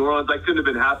landing in New Orleans. I couldn't have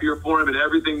been happier for him, and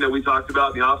everything that we talked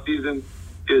about in the offseason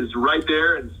is right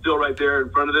there and still right there in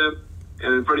front of them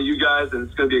and in front of you guys, and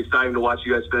it's going to be exciting to watch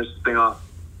you guys finish this thing off.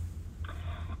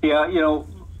 Yeah,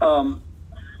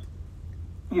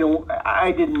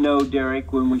 I didn't know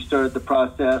Derek when we started the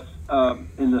process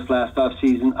in this last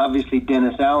offseason. Obviously,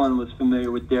 Dennis Allen was familiar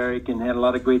with Derek and had a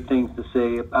lot of great things to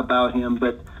say about him,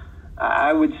 but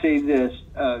I would say this,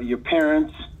 your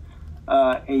parents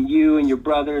and you and your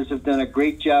brothers have done a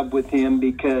great job with him,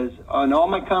 because on all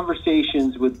my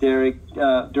conversations with Derek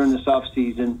during this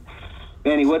offseason,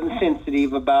 man, he wasn't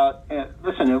sensitive about,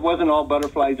 listen, it wasn't all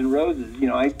butterflies and roses.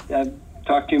 I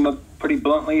talked to him pretty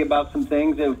bluntly about some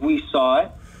things that we saw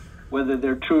it, whether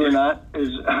they're true or not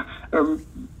is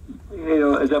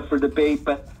up for debate.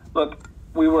 But look,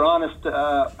 we were honest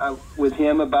with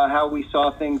him about how we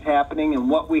saw things happening and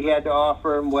what we had to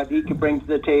offer and what he could bring to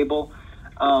the table.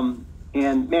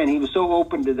 And, man, he was so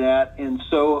open to that and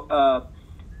so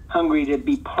hungry to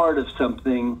be part of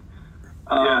something.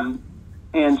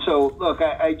 And so, look,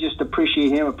 I just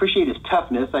appreciate him, appreciate his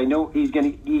toughness. I know he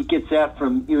gets that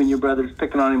from you and your brothers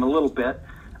picking on him a little bit.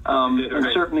 And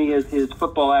certainly his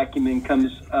football acumen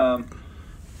comes,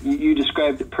 you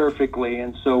described it perfectly.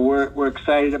 And so we're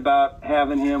excited about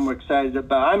having him.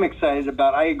 I'm excited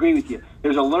about, I agree with you.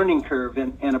 There's a learning curve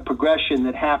and a progression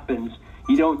that happens.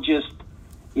 You don't just,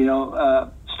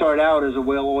 start out as a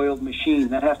well-oiled machine.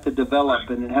 That has to develop,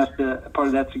 and it has to, part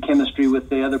of that's the chemistry with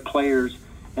the other players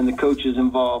and the coaches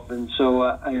involved. And so,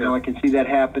 I can see that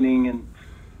happening,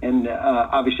 and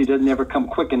obviously it doesn't ever come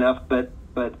quick enough, but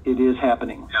it is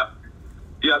happening.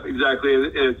 Yeah, exactly.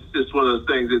 It's just one of those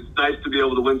things. It's nice to be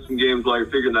able to win some games while you're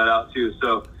figuring that out too.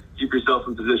 So keep yourself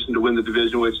in position to win the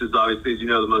division, which is obviously, as you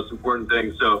know, the most important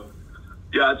thing. So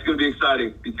yeah, it's going to be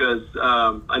exciting because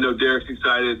I know Derek's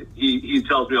excited. He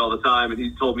tells me all the time, and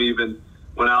he told me even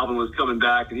when Alvin was coming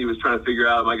back and he was trying to figure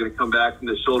out, am I going to come back from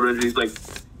the shoulder injury?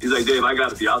 He's like, Dave, I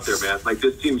got to be out there, man. Like,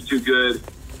 this team's too good,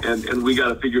 and we got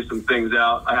to figure some things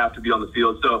out. I have to be on the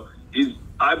field. So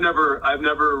I've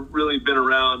never really been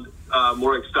around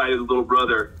more excited little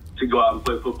brother to go out and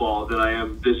play football than I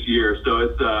am this year. So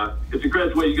it's a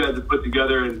credit to what you guys have put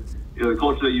together, and the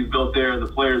culture that you've built there and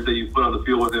the players that you've put on the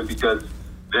field with him, because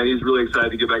man, he's really excited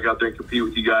to get back out there and compete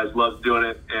with you guys. Loves doing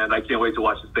it, and I can't wait to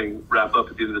watch this thing wrap up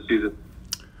at the end of the season.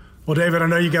 Well, David, I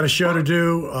know you got a show to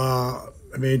do.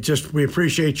 We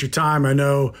appreciate your time. I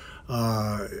know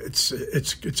it's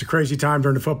a crazy time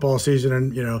during the football season,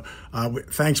 and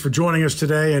thanks for joining us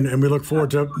today. And we look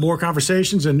forward to more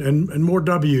conversations and more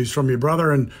W's from your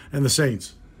brother and the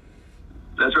Saints.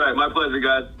 That's right. My pleasure,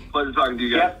 guys. Pleasure talking to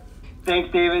you guys. Yep.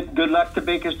 Thanks, David. Good luck to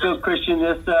Bakersfield Christian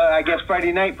this, I guess,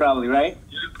 Friday night probably, right?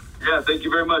 Yeah, thank you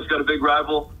very much. Got a big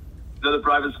rival, another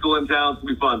private school in town. It's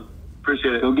going to be fun.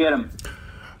 Appreciate it. Go get them.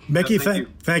 Mickey,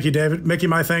 thank you, David. Mickey,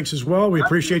 my thanks as well. We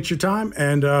appreciate your time,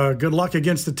 and good luck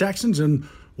against the Texans, and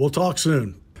we'll talk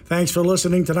soon. Thanks for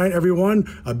listening tonight, everyone.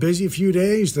 A busy few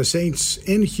days. The Saints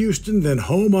in Houston, then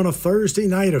home on a Thursday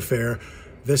night affair.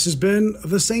 This has been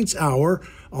the Saints Hour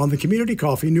on the Community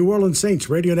Coffee New Orleans Saints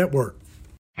Radio Network.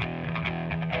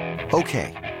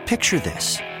 Okay, picture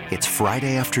this. It's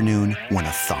Friday afternoon when a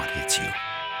thought hits you.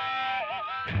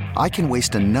 I can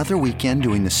waste another weekend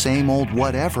doing the same old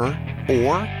whatever,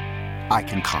 or I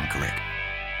can conquer it.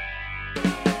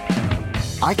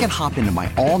 I can hop into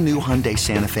my all-new Hyundai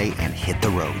Santa Fe and hit the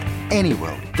road. Any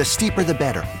road. The steeper, the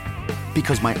better.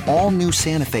 Because my all-new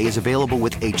Santa Fe is available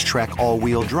with H-Track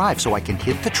all-wheel drive, so I can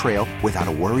hit the trail without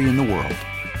a worry in the world.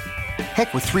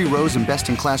 Heck, with 3 rows and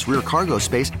best-in-class rear cargo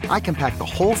space, I can pack the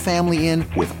whole family in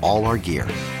with all our gear.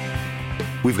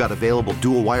 We've got available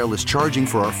dual wireless charging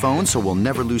for our phones, so we'll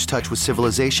never lose touch with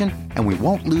civilization, and we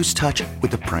won't lose touch with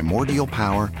the primordial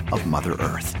power of Mother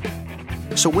Earth.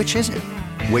 So which is it?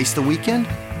 Waste the weekend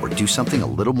or do something a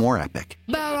little more epic?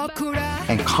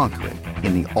 And conquer it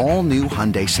in the all-new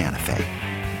Hyundai Santa Fe.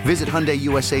 Visit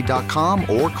HyundaiUSA.com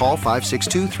or call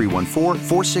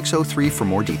 562-314-4603 for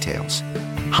more details.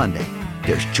 Hyundai,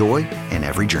 there's joy in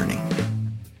every journey.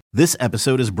 This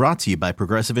episode is brought to you by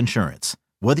Progressive Insurance.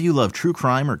 Whether you love true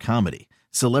crime or comedy,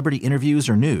 celebrity interviews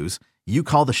or news, you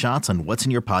call the shots on what's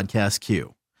in your podcast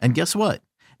queue. And guess what?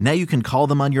 Now you can call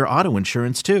them on your auto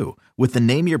insurance too with the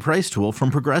Name Your Price tool from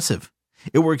Progressive.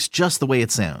 It works just the way it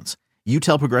sounds. You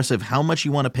tell Progressive how much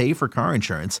you want to pay for car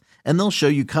insurance, and they'll show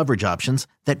you coverage options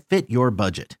that fit your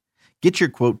budget. Get your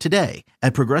quote today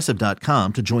at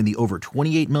Progressive.com to join the over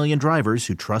 28 million drivers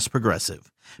who trust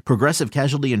Progressive. Progressive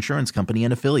Casualty Insurance Company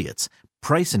and Affiliates.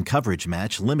 Price and coverage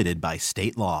match limited by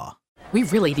state law. We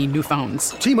really need new phones.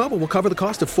 T-Mobile will cover the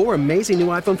cost of 4 amazing new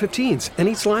iPhone 15s, and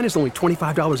each line is only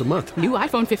 $25 a month. New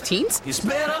iPhone 15s? It's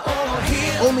better over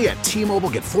here. Only at T-Mobile,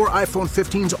 get 4 iPhone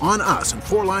 15s on us and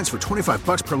 4 lines for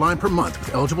 $25 per line per month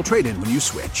with eligible trade-in when you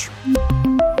switch.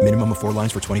 Minimum of 4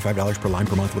 lines for $25 per line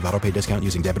per month with autopay discount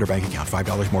using debit or bank account.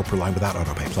 $5 more per line without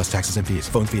autopay, plus taxes and fees.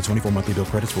 Phone fee at 24 monthly bill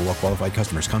credits for well-qualified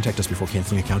customers. Contact us before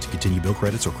canceling account to continue bill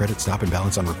credits or credit stop and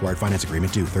balance on required finance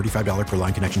agreement due. $35 per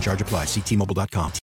line connection charge applies. See T-Mobile.com.